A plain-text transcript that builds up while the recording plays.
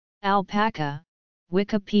Alpaca,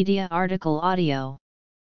 Wikipedia article audio.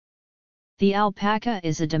 The alpaca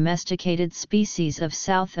is a domesticated species of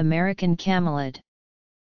South American camelid.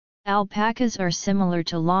 Alpacas are similar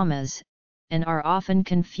to llamas, and are often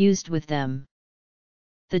confused with them.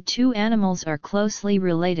 The two animals are closely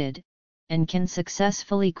related, and can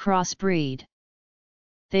successfully crossbreed.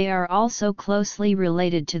 They are also closely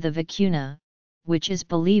related to the vicuna, which is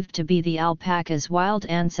believed to be the alpaca's wild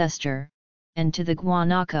ancestor, and to the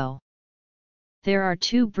guanaco. There are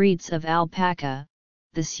two breeds of alpaca,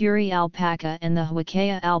 the Suri alpaca and the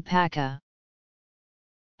Huacaya alpaca.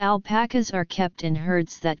 Alpacas are kept in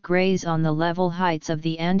herds that graze on the level heights of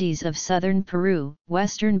the Andes of southern Peru,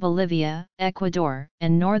 western Bolivia, Ecuador,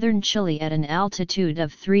 and northern Chile at an altitude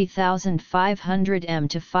of 3,500 m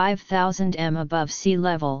to 5,000 m above sea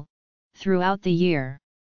level, throughout the year.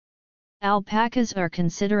 Alpacas are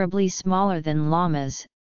considerably smaller than llamas,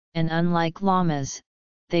 and unlike llamas,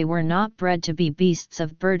 they were not bred to be beasts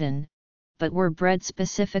of burden, but were bred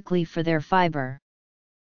specifically for their fiber.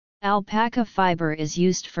 Alpaca fiber is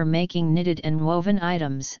used for making knitted and woven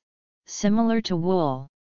items, similar to wool.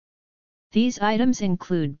 These items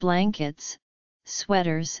include blankets,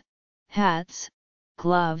 sweaters, hats,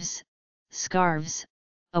 gloves, scarves,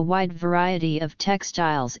 a wide variety of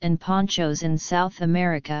textiles and ponchos in South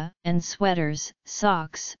America, and sweaters,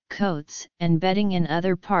 socks, coats, and bedding in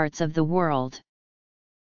other parts of the world.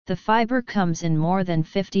 The fiber comes in more than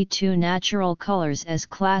 52 natural colors as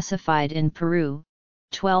classified in Peru,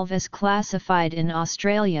 12 as classified in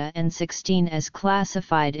Australia and 16 as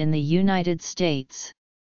classified in the United States.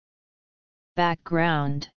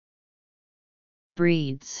 Background.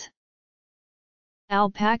 Breeds.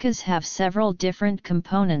 Alpacas have several different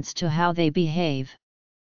components to how they behave.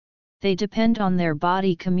 They depend on their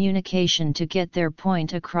body communication to get their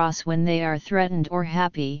point across when they are threatened or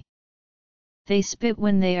happy. They spit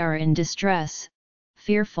when they are in distress,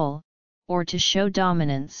 fearful, or to show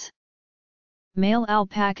dominance. Male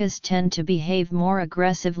alpacas tend to behave more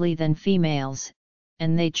aggressively than females,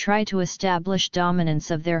 and they try to establish dominance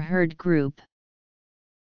of their herd group.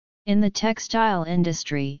 In the textile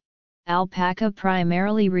industry, alpaca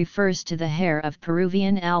primarily refers to the hair of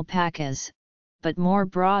Peruvian alpacas, but more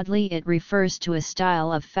broadly it refers to a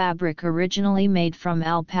style of fabric originally made from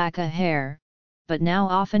alpaca hair, but now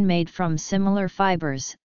often made from similar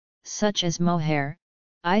fibers, such as mohair,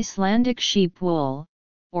 Icelandic sheep wool,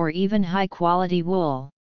 or even high-quality wool.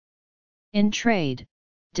 In trade,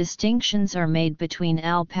 distinctions are made between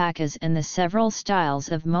alpacas and the several styles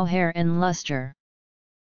of mohair and luster.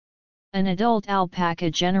 An adult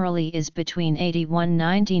alpaca generally is between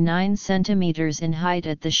 81–99 cm in height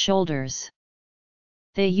at the shoulders.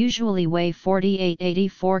 They usually weigh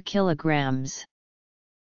 48–84 kilograms.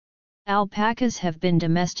 Alpacas have been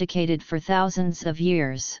domesticated for thousands of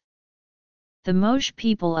years. The Moche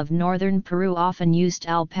people of northern Peru often used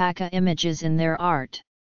alpaca images in their art.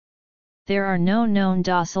 There are no known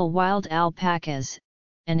docile wild alpacas,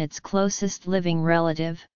 and its closest living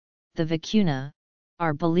relative, the vicuna,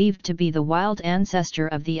 are believed to be the wild ancestor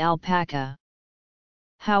of the alpaca.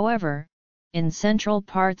 However, in central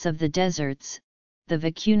parts of the deserts, the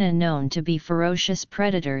vicuna known to be ferocious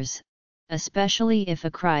predators, especially if a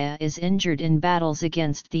cria is injured in battles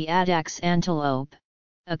against the addax antelope,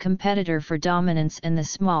 a competitor for dominance in the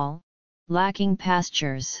small, lacking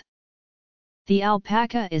pastures. The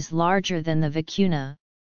alpaca is larger than the vicuna,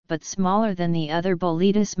 but smaller than the other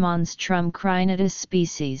Boletus monstrum crinitus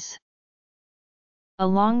species.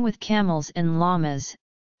 Along with camels and llamas,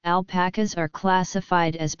 alpacas are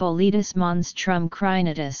classified as Boletus monstrum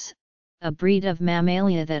crinitus, a breed of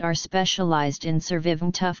mammalia that are specialized in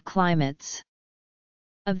surviving tough climates.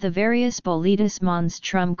 Of the various Boletus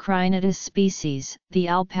monstrum crinitus species, the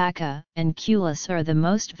alpaca and culus are the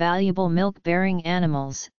most valuable milk-bearing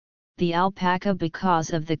animals, the alpaca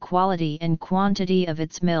because of the quality and quantity of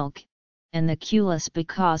its milk, and the culus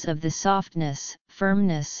because of the softness,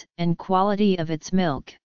 firmness, and quality of its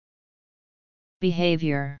milk.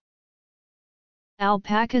 Behavior.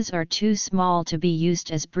 Alpacas are too small to be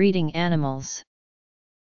used as breeding animals.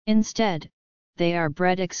 Instead, they are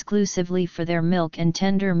bred exclusively for their milk and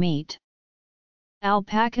tender meat.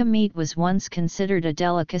 Alpaca meat was once considered a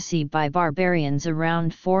delicacy by barbarians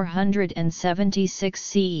around 476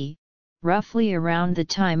 CE, roughly around the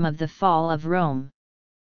time of the fall of Rome.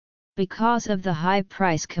 Because of the high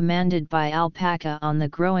price commanded by alpaca on the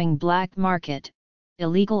growing black market,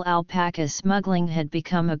 illegal alpaca smuggling had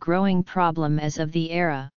become a growing problem as of the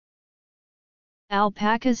era.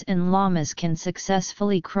 Alpacas and llamas can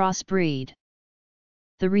successfully crossbreed.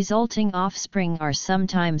 The resulting offspring are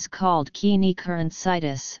sometimes called kini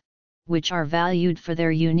currentsitis, which are valued for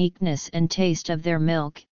their uniqueness and taste of their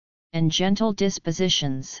milk, and gentle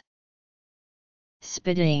dispositions.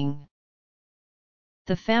 Spitting.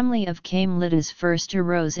 The family of camelids first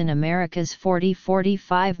arose in Americas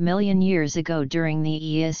 40–45 million years ago during the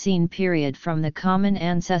Eocene period from the common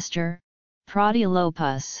ancestor,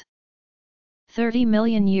 Protylopus. 30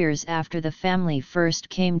 million years after the family first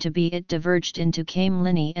came to be, it diverged into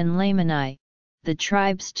Camelini and Lamani. The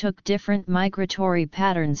tribes took different migratory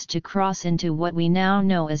patterns to cross into what we now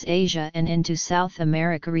know as Asia and into South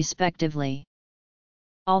America respectively.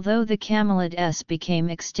 Although the camelids became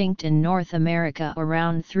extinct in North America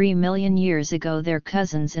around 3 million years ago, their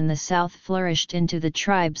cousins in the south flourished into the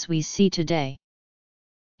tribes we see today.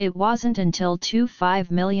 It wasn't until 2–5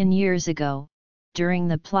 million years ago, during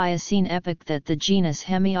the Pliocene epoch, that the genus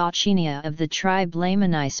Hemiauchenia of the tribe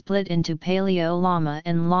Lamani split into Paleolama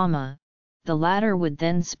and Lama. The latter would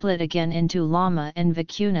then split again into Lama and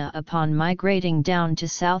Vicuna upon migrating down to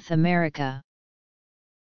South America.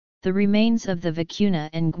 The remains of the Vicuna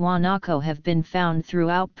and Guanaco have been found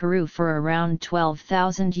throughout Peru for around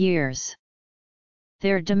 12,000 years.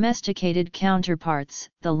 Their domesticated counterparts,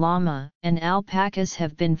 the llama and alpacas,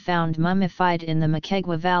 have been found mummified in the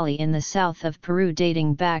Moquegua Valley in the south of Peru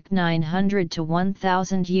dating back 900 to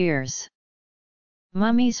 1,000 years.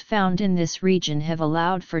 Mummies found in this region have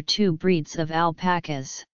allowed for 2 breeds of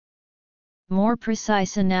alpacas. More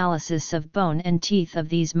precise analysis of bone and teeth of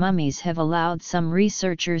these mummies have allowed some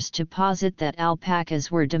researchers to posit that alpacas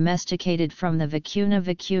were domesticated from the Vicuna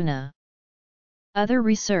vicuna. Other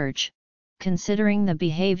research, considering the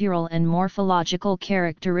behavioral and morphological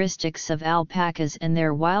characteristics of alpacas and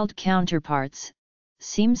their wild counterparts,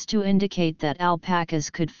 seems to indicate that alpacas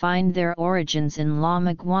could find their origins in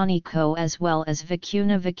Lama guanico as well as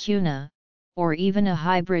Vicuna vicuna, or even a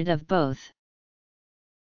hybrid of both.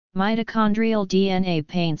 Mitochondrial DNA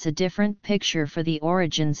paints a different picture for the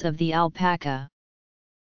origins of the alpaca.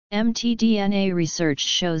 mtDNA research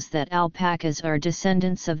shows that alpacas are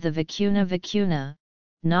descendants of the Vicuna vicuna,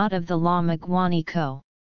 not of the Lama guanico,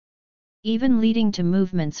 even leading to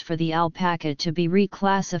movements for the alpaca to be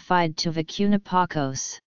reclassified to Vicuna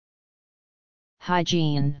pacos.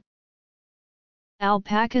 Hygiene.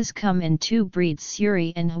 Alpacas come in 2 breeds,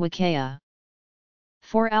 Suri and Huacaya.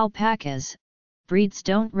 For alpacas, breeds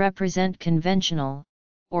don't represent conventional,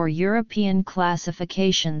 or European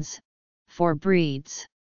classifications, for breeds.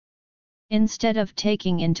 Instead of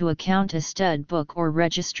taking into account a stud book or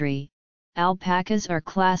registry, alpacas are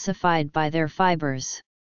classified by their fibers.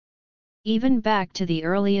 Even back to the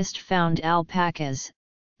earliest found alpacas,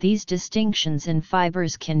 these distinctions in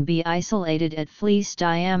fibers can be isolated at fleece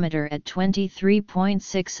diameter at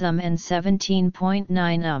 23.6 and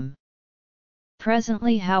 17.9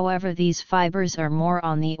 Presently, however, these fibers are more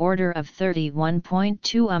on the order of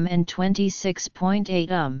 31.2 and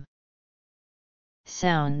 26.8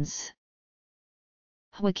 Sounds.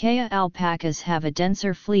 Huacaya alpacas have a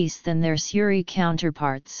denser fleece than their Suri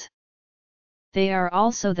counterparts. They are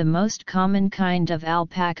also the most common kind of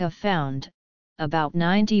alpaca found, about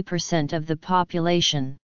 90% of the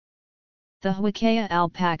population. The Huacaya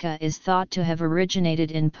alpaca is thought to have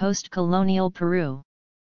originated in post-colonial Peru.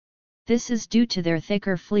 This is due to their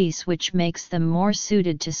thicker fleece, which makes them more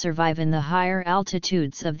suited to survive in the higher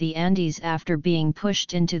altitudes of the Andes after being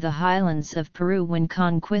pushed into the highlands of Peru when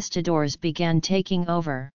conquistadors began taking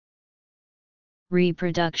over.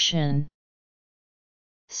 Reproduction.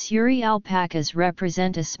 Suri alpacas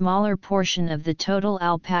represent a smaller portion of the total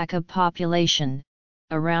alpaca population,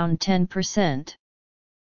 around 10%.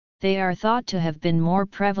 They are thought to have been more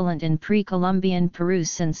prevalent in pre-Columbian Peru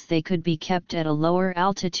since they could be kept at a lower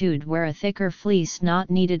altitude where a thicker fleece not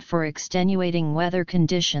needed for extenuating weather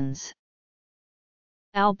conditions.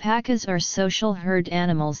 Alpacas are social herd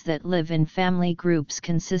animals that live in family groups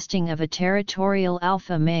consisting of a territorial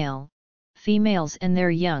alpha male, females and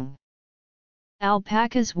their young.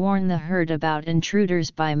 Alpacas warn the herd about intruders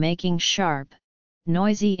by making sharp,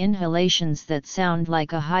 noisy inhalations that sound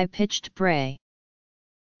like a high-pitched bray.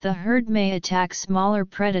 The herd may attack smaller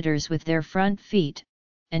predators with their front feet,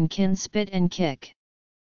 and can spit and kick.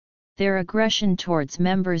 Their aggression towards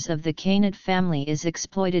members of the canid family is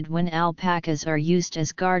exploited when alpacas are used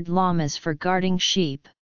as guard llamas for guarding sheep.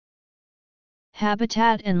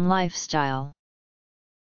 Habitat and lifestyle.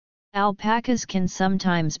 Alpacas can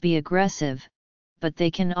sometimes be aggressive, but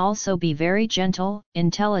they can also be very gentle,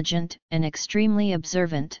 intelligent, and extremely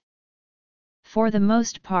observant. For the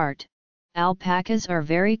most part, alpacas are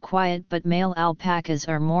very quiet, but male alpacas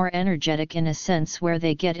are more energetic in a sense where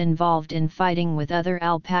they get involved in fighting with other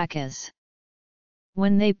alpacas.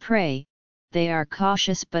 When they prey, they are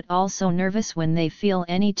cautious but also nervous when they feel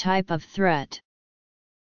any type of threat.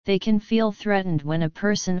 They can feel threatened when a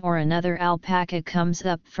person or another alpaca comes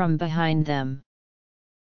up from behind them.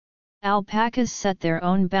 Alpacas set their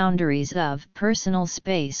own boundaries of personal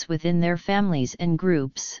space within their families and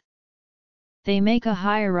groups. They make a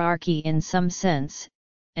hierarchy in some sense,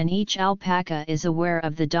 and each alpaca is aware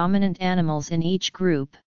of the dominant animals in each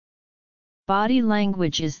group. Body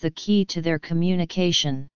language is the key to their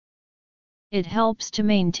communication. It helps to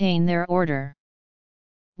maintain their order.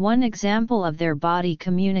 One example of their body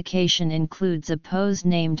communication includes a pose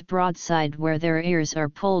named broadside, where their ears are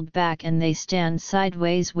pulled back and they stand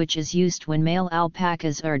sideways, which is used when male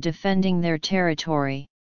alpacas are defending their territory.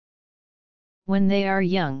 When they are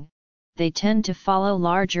young, they tend to follow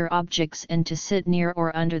larger objects and to sit near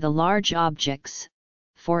or under the large objects,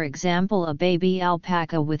 for example a baby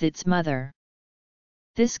alpaca with its mother.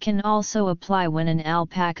 This can also apply when an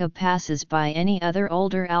alpaca passes by any other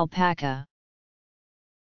older alpaca.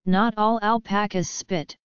 Not all alpacas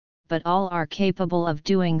spit, but all are capable of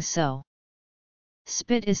doing so.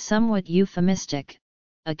 Spit is somewhat euphemistic.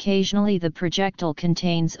 Occasionally the projectile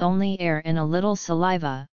contains only air and a little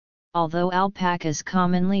saliva, although alpacas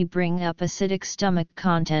commonly bring up acidic stomach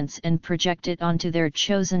contents and project it onto their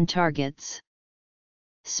chosen targets.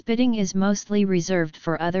 Spitting is mostly reserved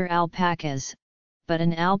for other alpacas, but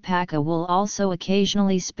an alpaca will also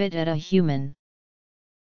occasionally spit at a human.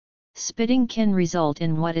 Spitting can result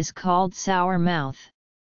in what is called sour mouth.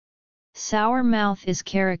 Sour mouth is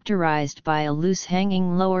characterized by a loose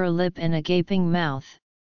hanging lower lip and a gaping mouth.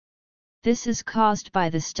 This is caused by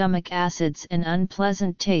the stomach acids and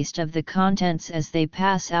unpleasant taste of the contents as they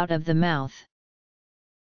pass out of the mouth.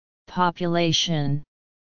 Population.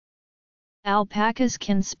 Alpacas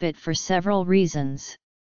can spit for several reasons.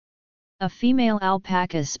 A female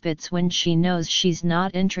alpaca spits when she knows she's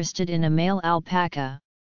not interested in a male alpaca.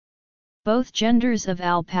 Both genders of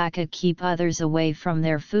alpaca keep others away from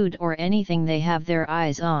their food or anything they have their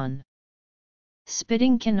eyes on.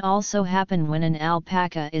 Spitting can also happen when an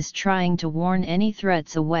alpaca is trying to warn any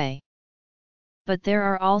threats away. But there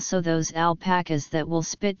are also those alpacas that will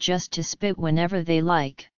spit just to spit whenever they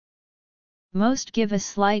like. Most give a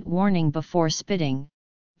slight warning before spitting,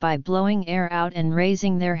 by blowing air out and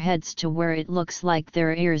raising their heads to where it looks like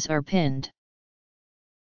their ears are pinned.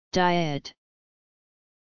 Diet.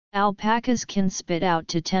 Alpacas can spit out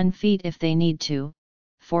to 10 feet if they need to.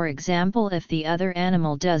 For example, if the other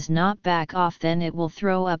animal does not back off, then it will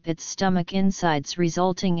throw up its stomach insides,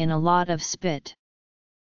 resulting in a lot of spit.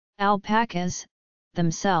 Alpacas,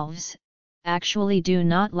 themselves, actually do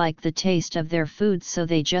not like the taste of their food, so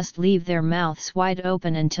they just leave their mouths wide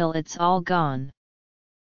open until it's all gone.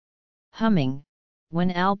 Humming.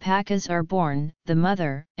 When alpacas are born, the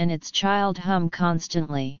mother and its child hum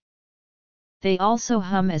constantly. They also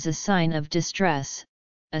hum as a sign of distress,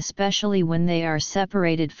 especially when they are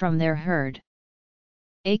separated from their herd.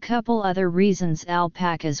 A couple other reasons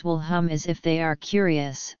alpacas will hum is if they are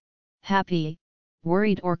curious, happy,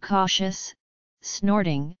 worried or cautious.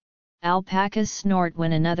 Snorting. Alpacas snort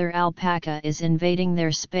when another alpaca is invading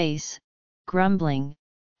their space. Grumbling.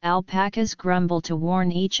 Alpacas grumble to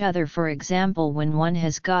warn each other, for example when one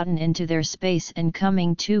has gotten into their space and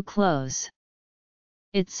coming too close.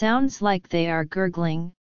 It sounds like they are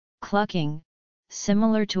gurgling, clucking,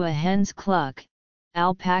 similar to a hen's cluck.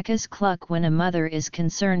 Alpacas cluck when a mother is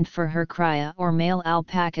concerned for her cria, or male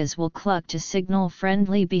alpacas will cluck to signal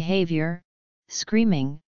friendly behavior.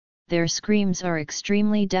 Screaming. Their screams are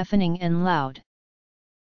extremely deafening and loud.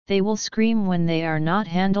 They will scream when they are not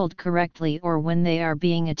handled correctly or when they are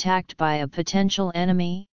being attacked by a potential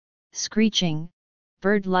enemy. Screeching.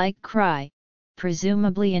 Bird-like cry,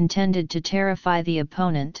 presumably intended to terrify the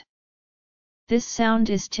opponent. This sound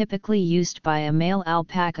is typically used by a male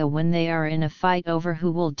alpaca when they are in a fight over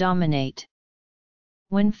who will dominate.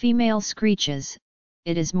 When female screeches,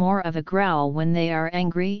 it is more of a growl when they are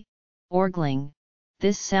angry. Orgling.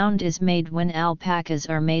 This sound is made when alpacas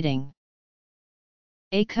are mating.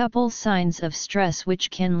 A couple signs of stress which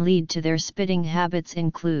can lead to their spitting habits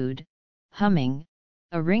include humming,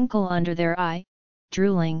 a wrinkle under their eye,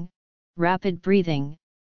 drooling, rapid breathing,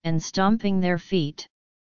 and stomping their feet.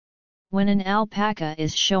 When an alpaca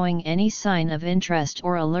is showing any sign of interest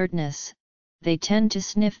or alertness, they tend to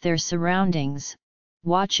sniff their surroundings,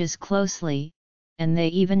 watches closely, and they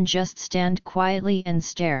even just stand quietly and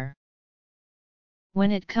stare.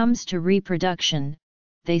 When it comes to reproduction,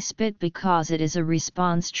 they spit because it is a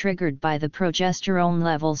response triggered by the progesterone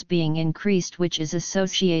levels being increased, which is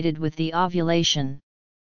associated with the ovulation.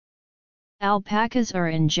 Alpacas are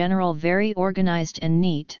in general very organized and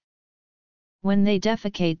neat. When they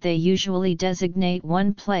defecate, they usually designate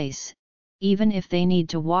one place, even if they need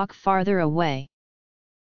to walk farther away.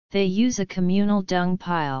 They use a communal dung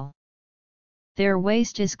pile. Their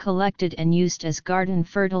waste is collected and used as garden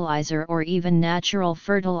fertilizer or even natural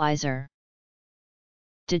fertilizer.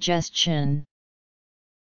 Digestion.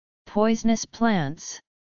 Poisonous plants.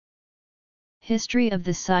 History of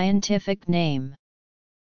the scientific name.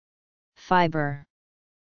 Fiber.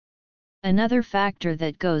 Another factor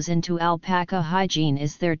that goes into alpaca hygiene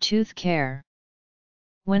is their tooth care.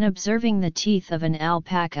 When observing the teeth of an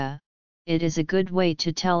alpaca, it is a good way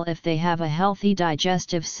to tell if they have a healthy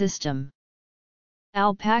digestive system.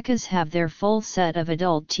 Alpacas have their full set of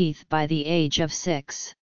adult teeth by the age of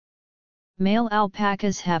 6. Male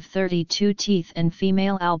alpacas have 32 teeth and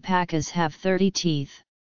female alpacas have 30 teeth.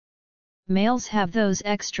 Males have those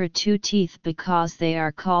extra 2 teeth because they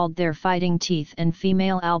are called their fighting teeth, and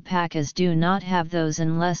female alpacas do not have those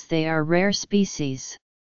unless they are rare species.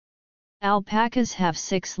 Alpacas have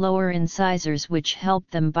 6 lower incisors which help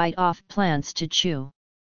them bite off plants to chew.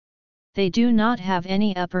 They do not have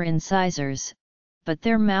any upper incisors, but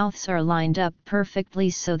their mouths are lined up perfectly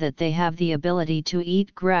so that they have the ability to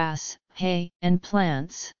eat grass, hay, and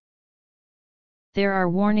plants. There are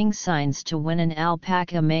warning signs to when an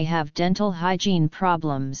alpaca may have dental hygiene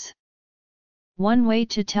problems. One way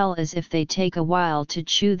to tell is if they take a while to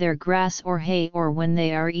chew their grass or hay, or when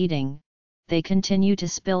they are eating, they continue to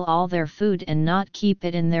spill all their food and not keep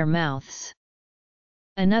it in their mouths.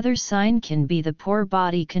 Another sign can be the poor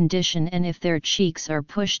body condition and if their cheeks are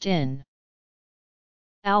pushed in.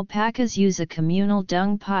 Alpacas use a communal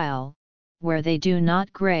dung pile, where they do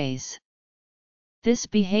not graze. This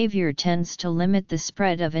behavior tends to limit the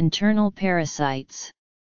spread of internal parasites.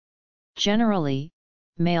 Generally,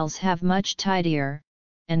 males have much tidier,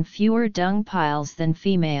 and fewer dung piles than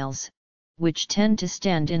females, which tend to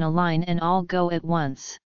stand in a line and all go at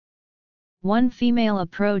once. One female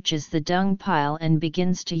approaches the dung pile and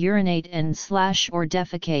begins to urinate and / or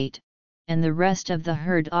defecate, and the rest of the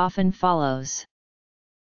herd often follows.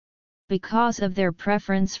 Because of their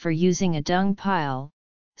preference for using a dung pile,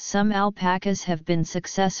 some alpacas have been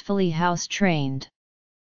successfully house-trained.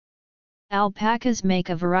 Alpacas make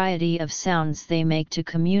a variety of sounds they make to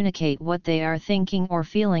communicate what they are thinking or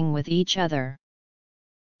feeling with each other.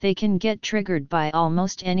 They can get triggered by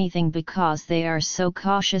almost anything because they are so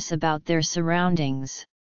cautious about their surroundings.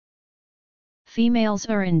 Females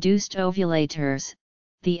are induced ovulators.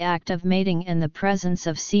 The act of mating and the presence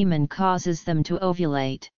of semen causes them to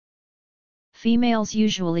ovulate. Females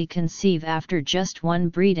usually conceive after just one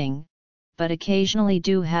breeding, but occasionally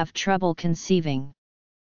do have trouble conceiving.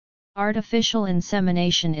 Artificial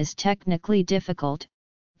insemination is technically difficult,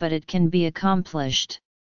 but it can be accomplished.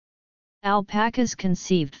 Alpacas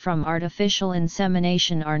conceived from artificial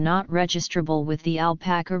insemination are not registrable with the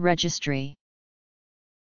alpaca registry.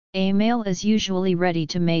 A male is usually ready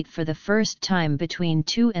to mate for the first time between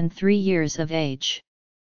 2 and 3 years of age.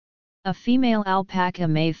 A female alpaca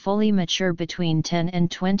may fully mature between 10 and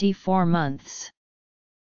 24 months.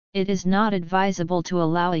 It is not advisable to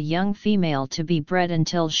allow a young female to be bred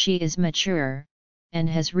until she is mature, and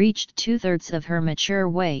has reached 2/3 of her mature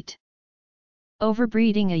weight.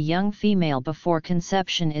 Overbreeding a young female before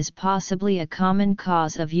conception is possibly a common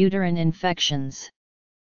cause of uterine infections.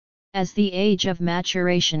 As the age of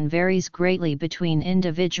maturation varies greatly between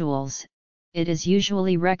individuals, it is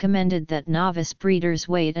usually recommended that novice breeders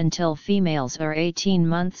wait until females are 18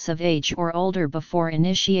 months of age or older before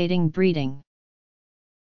initiating breeding.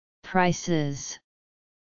 Prices.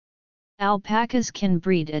 Alpacas can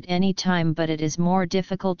breed at any time, but it is more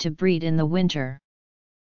difficult to breed in the winter.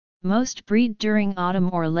 Most breed during autumn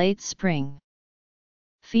or late spring.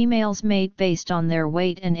 Females mate based on their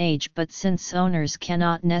weight and age, but since owners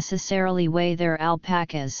cannot necessarily weigh their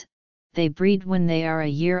alpacas, they breed when they are a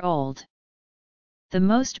year old. The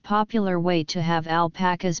most popular way to have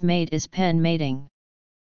alpacas mate is pen mating.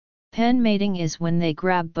 Pen mating is when they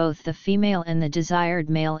grab both the female and the desired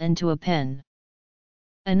male into a pen.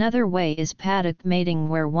 Another way is paddock mating,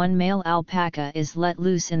 where one male alpaca is let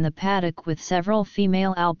loose in the paddock with several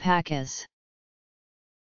female alpacas.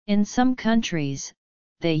 In some countries,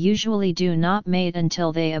 they usually do not mate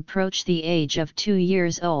until they approach the age of 2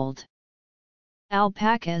 years old.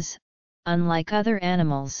 Alpacas, unlike other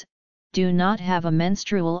animals, do not have a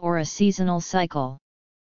menstrual or a seasonal cycle.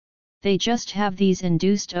 They just have these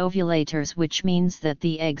induced ovulators, which means that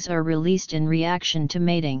the eggs are released in reaction to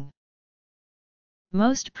mating.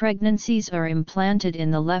 Most pregnancies are implanted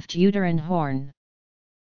in the left uterine horn.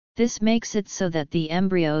 This makes it so that the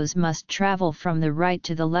embryos must travel from the right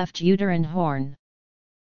to the left uterine horn.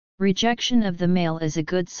 Rejection of the male is a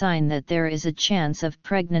good sign that there is a chance of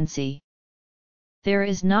pregnancy. There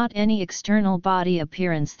is not any external body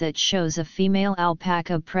appearance that shows a female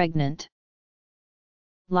alpaca pregnant.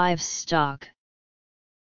 Livestock.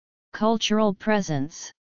 Cultural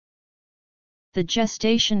presence. The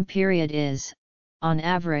gestation period is, on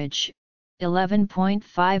average,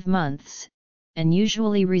 11.5 months, and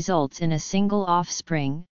usually results in a single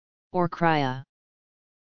offspring, or cria.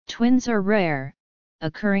 Twins are rare,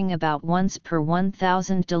 occurring about once per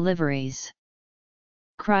 1,000 deliveries.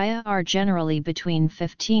 Cria are generally between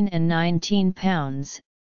 15 and 19 pounds,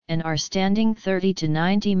 and are standing 30 to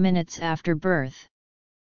 90 minutes after birth.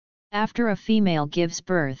 After a female gives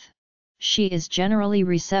birth, she is generally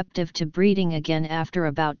receptive to breeding again after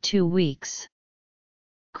about 2 weeks.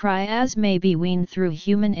 Crias may be weaned through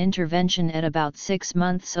human intervention at about 6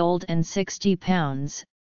 months old and 60 pounds,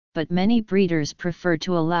 but many breeders prefer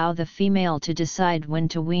to allow the female to decide when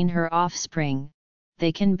to wean her offspring.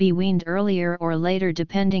 They can be weaned earlier or later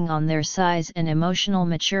depending on their size and emotional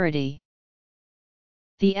maturity.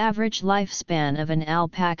 The average lifespan of an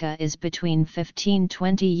alpaca is between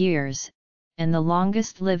 15–20 years, and the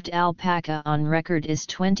longest-lived alpaca on record is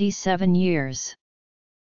 27 years.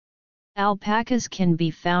 Alpacas can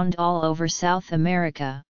be found all over South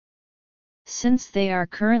America. Since they are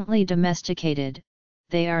currently domesticated,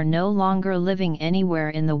 they are no longer living anywhere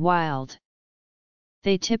in the wild.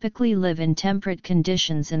 They typically live in temperate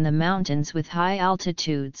conditions in the mountains with high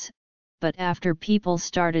altitudes, but after people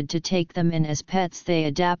started to take them in as pets, they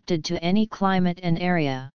adapted to any climate and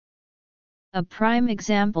area. A prime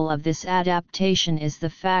example of this adaptation is the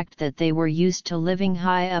fact that they were used to living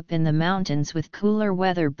high up in the mountains with cooler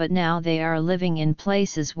weather, but now they are living in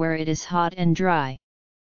places where it is hot and dry.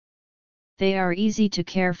 They are easy to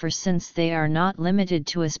care for since they are not limited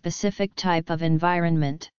to a specific type of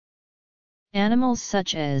environment. Animals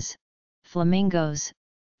such as flamingos,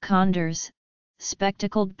 condors,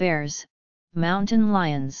 spectacled bears, mountain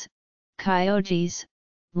lions, coyotes,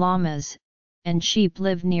 llamas, and sheep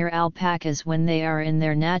live near alpacas when they are in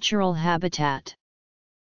their natural habitat.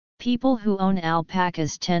 People who own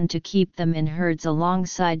alpacas tend to keep them in herds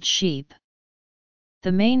alongside sheep.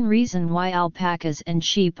 The main reason why alpacas and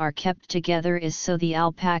sheep are kept together is so the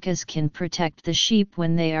alpacas can protect the sheep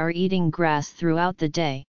when they are eating grass throughout the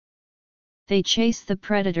day. They chase the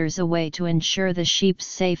predators away to ensure the sheep's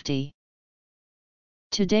safety.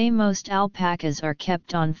 Today most alpacas are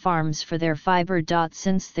kept on farms for their fiber.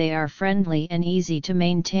 Since they are friendly and easy to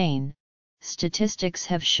maintain, statistics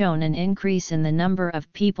have shown an increase in the number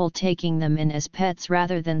of people taking them in as pets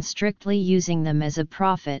rather than strictly using them as a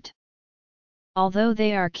profit. Although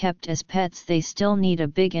they are kept as pets, they still need a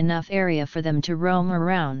big enough area for them to roam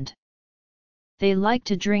around. They like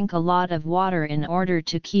to drink a lot of water in order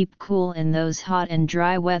to keep cool in those hot and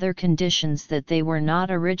dry weather conditions that they were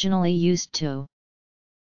not originally used to.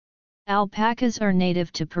 Alpacas are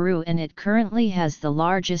native to Peru, and it currently has the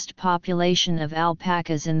largest population of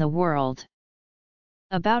alpacas in the world.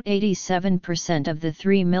 About 87% of the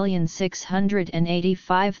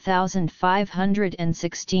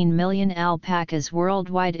 3,685,516 million alpacas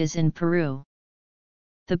worldwide is in Peru.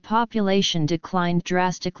 The population declined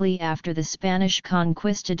drastically after the Spanish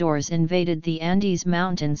conquistadors invaded the Andes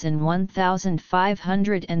Mountains in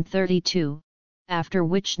 1532. After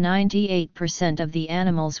which 98% of the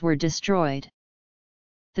animals were destroyed.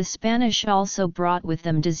 The Spanish also brought with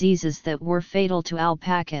them diseases that were fatal to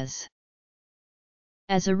alpacas.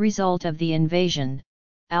 As a result of the invasion,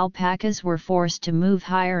 alpacas were forced to move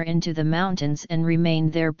higher into the mountains and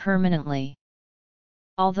remained there permanently.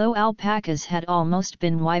 Although alpacas had almost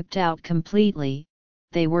been wiped out completely,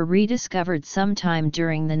 they were rediscovered sometime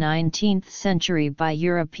during the 19th century by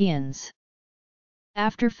Europeans.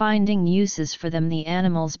 After finding uses for them, the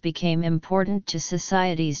animals became important to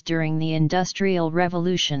societies during the Industrial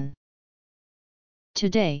Revolution.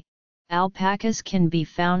 Today, alpacas can be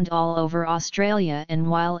found all over Australia, and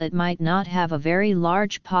while it might not have a very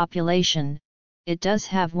large population, it does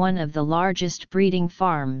have one of the largest breeding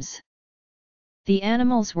farms. The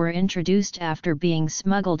animals were introduced after being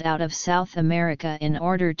smuggled out of South America in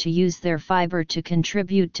order to use their fiber to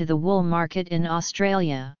contribute to the wool market in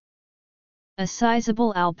Australia. A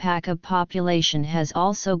sizable alpaca population has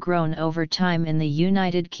also grown over time in the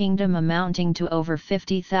United Kingdom, amounting to over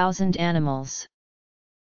 50,000 animals.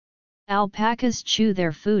 Alpacas chew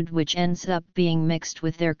their food, which ends up being mixed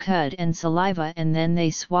with their cud and saliva, and then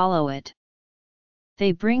they swallow it.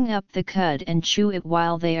 They bring up the cud and chew it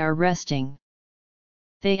while they are resting.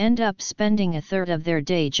 They end up spending a third of their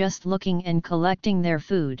day just looking and collecting their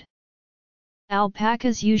food.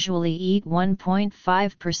 Alpacas usually eat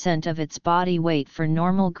 1.5% of its body weight for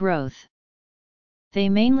normal growth. They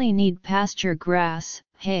mainly need pasture grass,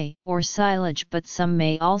 hay, or silage, but some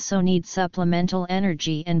may also need supplemental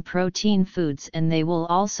energy and protein foods, and they will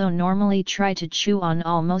also normally try to chew on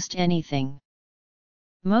almost anything.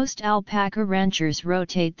 Most alpaca ranchers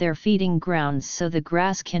rotate their feeding grounds so the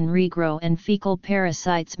grass can regrow and fecal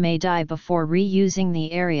parasites may die before reusing the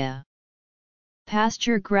area.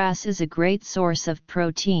 Pasture grass is a great source of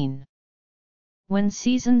protein. When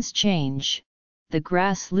seasons change, the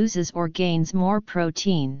grass loses or gains more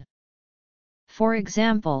protein. For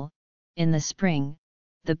example, in the spring,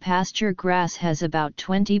 the pasture grass has about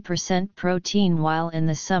 20% protein, while in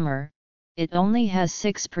the summer, it only has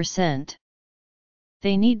 6%.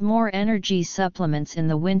 They need more energy supplements in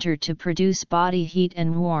the winter to produce body heat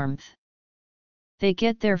and warmth. They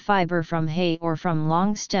get their fiber from hay or from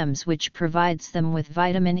long stems, which provides them with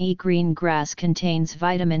vitamin E. Green grass contains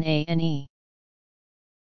vitamin A and E.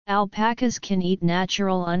 Alpacas can eat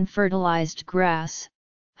natural unfertilized grass.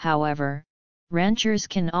 However, ranchers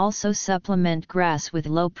can also supplement grass with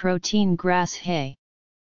low-protein grass hay.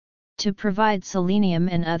 To provide selenium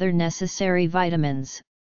and other necessary vitamins,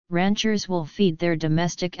 ranchers will feed their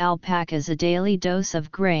domestic alpacas a daily dose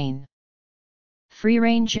of grain.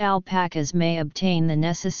 Free-range alpacas may obtain the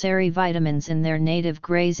necessary vitamins in their native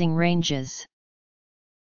grazing ranges.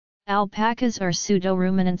 Alpacas are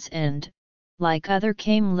pseudoruminants and, like other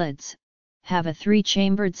camelids, have a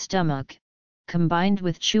three-chambered stomach. Combined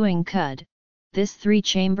with chewing cud, this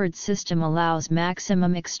three-chambered system allows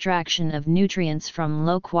maximum extraction of nutrients from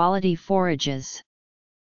low-quality forages.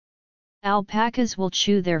 Alpacas will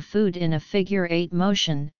chew their food in a figure-8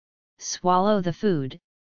 motion, swallow the food,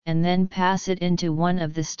 and then pass it into one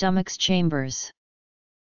of the stomach's chambers.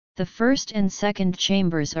 The first and second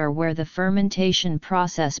chambers are where the fermentation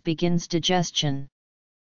process begins digestion.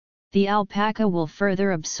 The alpaca will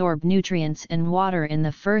further absorb nutrients and water in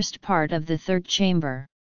the first part of the third chamber.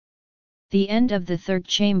 The end of the third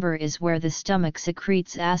chamber is where the stomach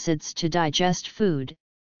secretes acids to digest food,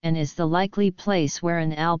 and is the likely place where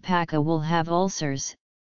an alpaca will have ulcers,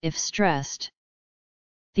 if stressed.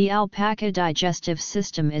 The alpaca digestive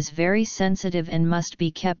system is very sensitive and must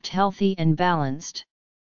be kept healthy and balanced.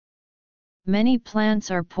 Many plants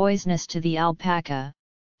are poisonous to the alpaca,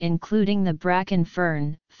 including the bracken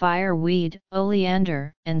fern, fireweed,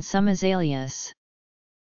 oleander, and some azaleas.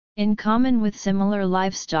 In common with similar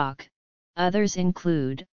livestock, others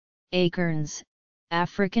include acorns,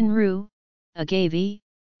 African rue, agave,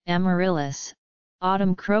 amaryllis,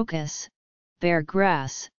 autumn crocus, bear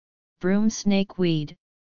grass, broom snakeweed,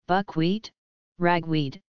 buckwheat,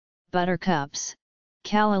 ragweed, buttercups,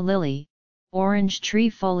 calla lily, orange tree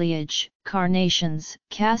foliage, carnations,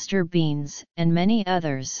 castor beans, and many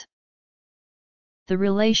others. The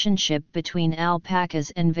relationship between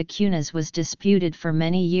alpacas and vicuñas was disputed for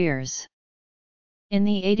many years. In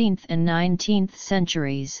the 18th and 19th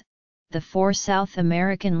centuries, the 4 South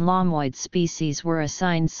American llamoid species were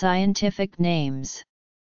assigned scientific names.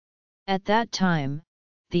 At that time,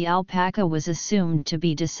 the alpaca was assumed to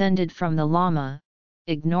be descended from the llama,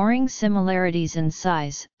 ignoring similarities in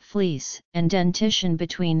size, fleece, and dentition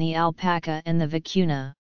between the alpaca and the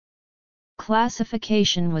vicuña.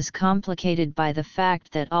 Classification was complicated by the fact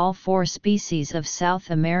that all 4 species of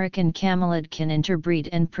South American camelid can interbreed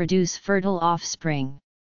and produce fertile offspring.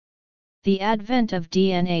 The advent of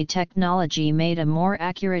DNA technology made a more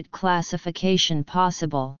accurate classification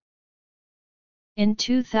possible. In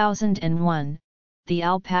 2001, the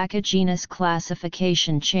alpaca genus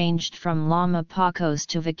classification changed from Llama pacos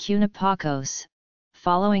to Vicuña pacos,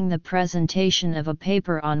 following the presentation of a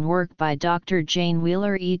paper on work by Dr. Jane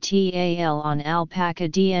Wheeler et al. On alpaca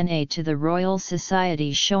DNA to the Royal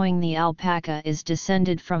Society, showing the alpaca is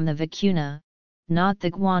descended from the vicuña, not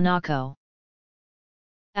the guanaco.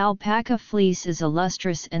 Alpaca fleece is a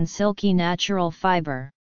lustrous and silky natural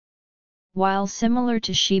fiber. While similar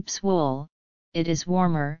to sheep's wool, it is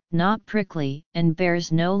warmer, not prickly, and bears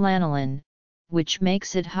no lanolin, which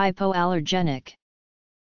makes it hypoallergenic.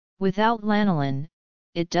 Without lanolin,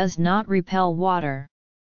 it does not repel water.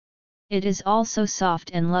 It is also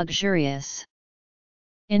soft and luxurious.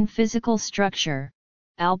 In physical structure,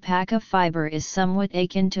 alpaca fiber is somewhat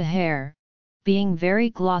akin to hair, being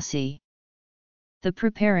very glossy. The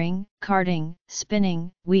preparing, carding,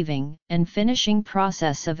 spinning, weaving, and finishing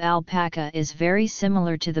process of alpaca is very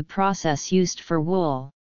similar to the process used for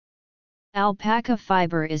wool. Alpaca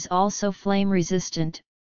fiber is also flame resistant,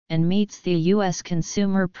 and meets the U.S.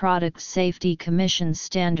 Consumer Product Safety Commission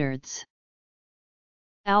standards.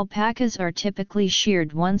 Alpacas are typically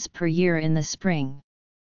sheared once per year in the spring.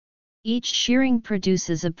 Each shearing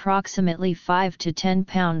produces approximately 5 to 10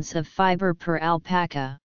 pounds of fiber per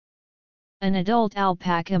alpaca. An adult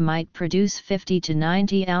alpaca might produce 50 to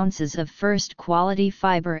 90 ounces of first-quality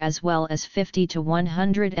fiber as well as 50 to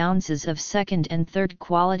 100 ounces of second and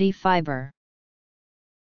third-quality fiber.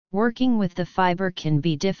 Working with the fiber can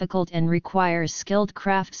be difficult and requires skilled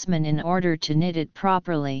craftsmen in order to knit it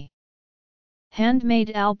properly. Handmade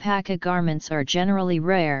alpaca garments are generally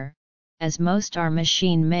rare, as most are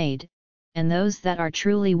machine-made, and those that are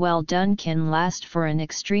truly well done can last for an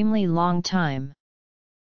extremely long time.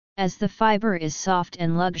 As the fiber is soft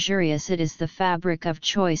and luxurious, it is the fabric of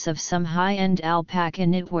choice of some high-end alpaca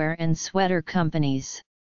knitwear and sweater companies.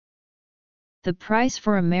 The price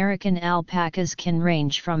for American alpacas can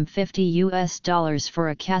range from $50 for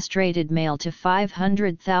a castrated male to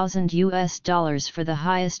 $500,000 for the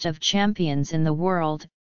highest of champions in the world,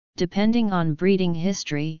 depending on breeding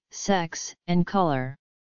history, sex, and color.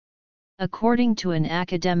 According to an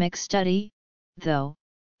academic study, though,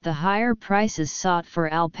 the higher prices sought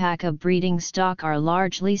for alpaca breeding stock are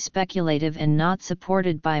largely speculative and not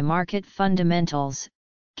supported by market fundamentals,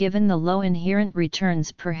 given the low inherent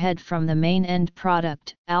returns per head from the main end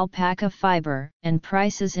product, alpaca fiber, and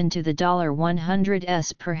prices into the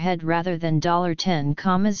 $100s per head rather than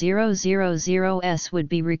 $10,000s would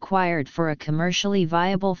be required for a commercially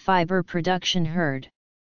viable fiber production herd.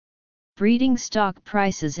 Breeding stock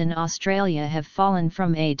prices in Australia have fallen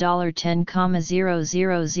from a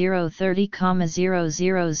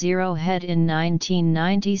 $10,000-30,000 head in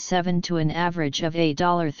 1997 to an average of a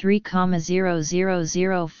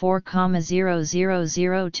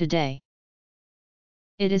 $3,000-4,000 today.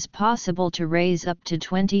 It is possible to raise up to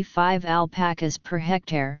 25 alpacas per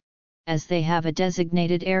hectare, as they have a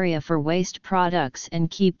designated area for waste products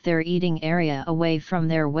and keep their eating area away from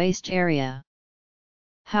their waste area.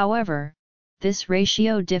 However, this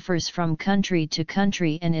ratio differs from country to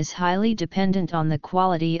country and is highly dependent on the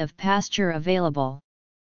quality of pasture available.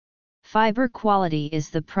 Fiber quality is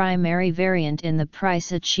the primary variant in the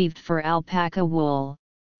price achieved for alpaca wool.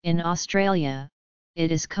 In Australia,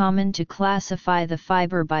 it is common to classify the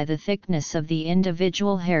fiber by the thickness of the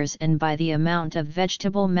individual hairs and by the amount of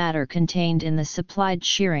vegetable matter contained in the supplied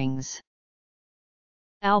shearings.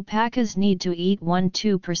 Alpacas need to eat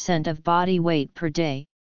 1–2% of body weight per day,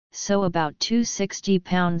 so about 260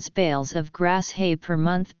 pounds bales of grass hay per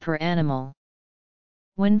month per animal.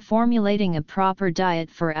 When formulating a proper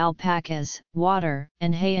diet for alpacas, water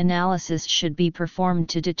and hay analysis should be performed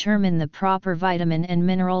to determine the proper vitamin and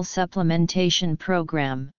mineral supplementation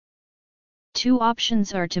program. Two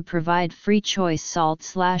options are to provide free choice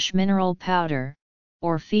salt/mineral powder,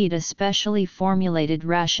 or feed a specially formulated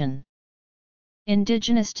ration.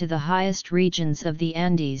 Indigenous to the highest regions of the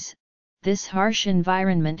Andes, this harsh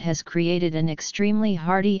environment has created an extremely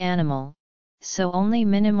hardy animal, so only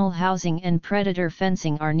minimal housing and predator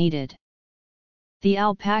fencing are needed. The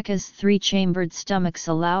alpaca's three-chambered stomachs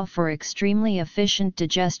allow for extremely efficient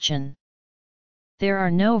digestion. There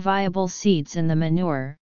are no viable seeds in the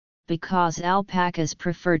manure, because alpacas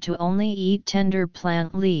prefer to only eat tender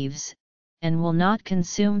plant leaves, and will not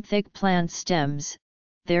consume thick plant stems.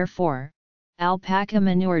 Therefore, alpaca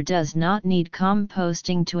manure does not need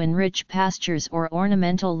composting to enrich pastures or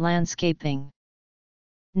ornamental landscaping.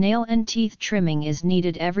 Nail and teeth trimming is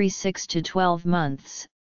needed every 6 to 12 months,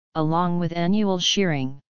 along with annual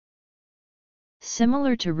shearing.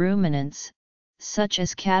 Similar to ruminants, such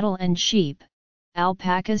as cattle and sheep,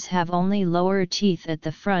 alpacas have only lower teeth at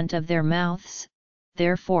the front of their mouths,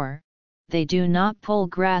 therefore, they do not pull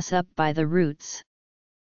grass up by the roots.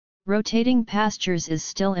 Rotating pastures is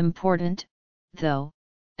still important, though,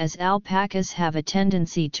 as alpacas have a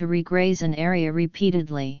tendency to regraze an area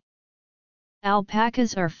repeatedly.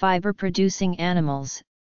 Alpacas are fiber-producing animals,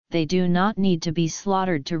 they do not need to be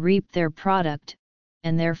slaughtered to reap their product,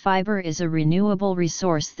 and their fiber is a renewable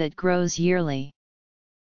resource that grows yearly.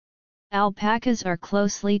 Alpacas are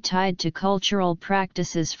closely tied to cultural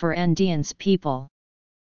practices for Andeans people.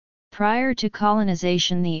 Prior to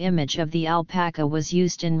colonization, the image of the alpaca was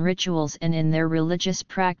used in rituals and in their religious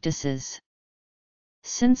practices.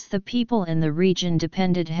 Since the people in the region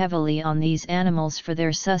depended heavily on these animals for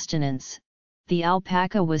their sustenance, the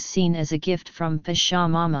alpaca was seen as a gift from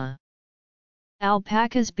Pachamama.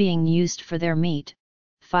 Alpacas being used for their meat,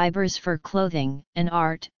 fibers for clothing and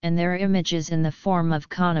art, and their images in the form of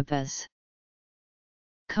canopas.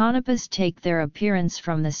 Canopas take their appearance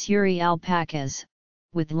from the Suri alpacas,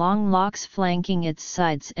 with long locks flanking its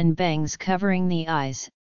sides and bangs covering the eyes,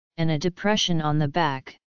 and a depression on the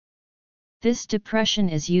back. This depression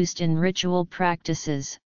is used in ritual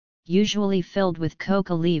practices, usually filled with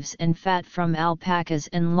coca leaves and fat from alpacas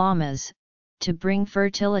and llamas, to bring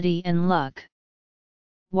fertility and luck.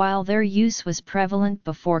 While their use was prevalent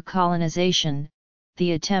before colonization,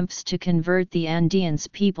 the attempts to convert the Andeans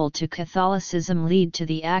people to Catholicism lead to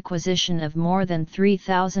the acquisition of more than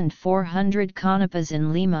 3,400 canopas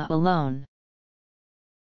in Lima alone.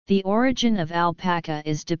 The origin of alpaca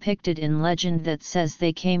is depicted in legend that says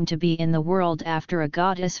they came to be in the world after a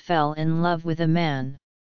goddess fell in love with a man.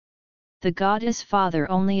 The goddess father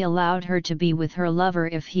only allowed her to be with her lover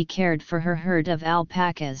if he cared for her herd of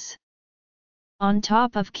alpacas. On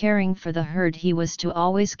top of caring for the herd, he was to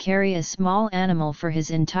always carry a small animal for his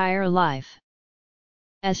entire life.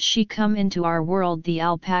 As she come into our world, the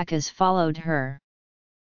alpacas followed her.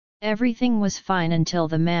 Everything was fine until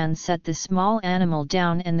the man set the small animal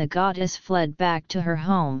down and the goddess fled back to her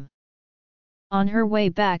home. On her way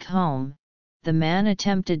back home, the man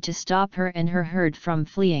attempted to stop her and her herd from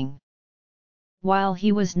fleeing. While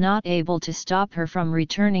he was not able to stop her from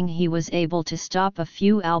returning, he was able to stop a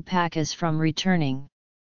few alpacas from returning.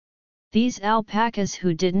 These alpacas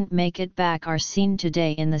who didn't make it back are seen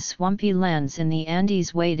today in the swampy lands in the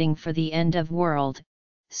Andes waiting for the end of world,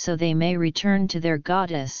 so they may return to their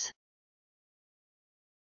goddess.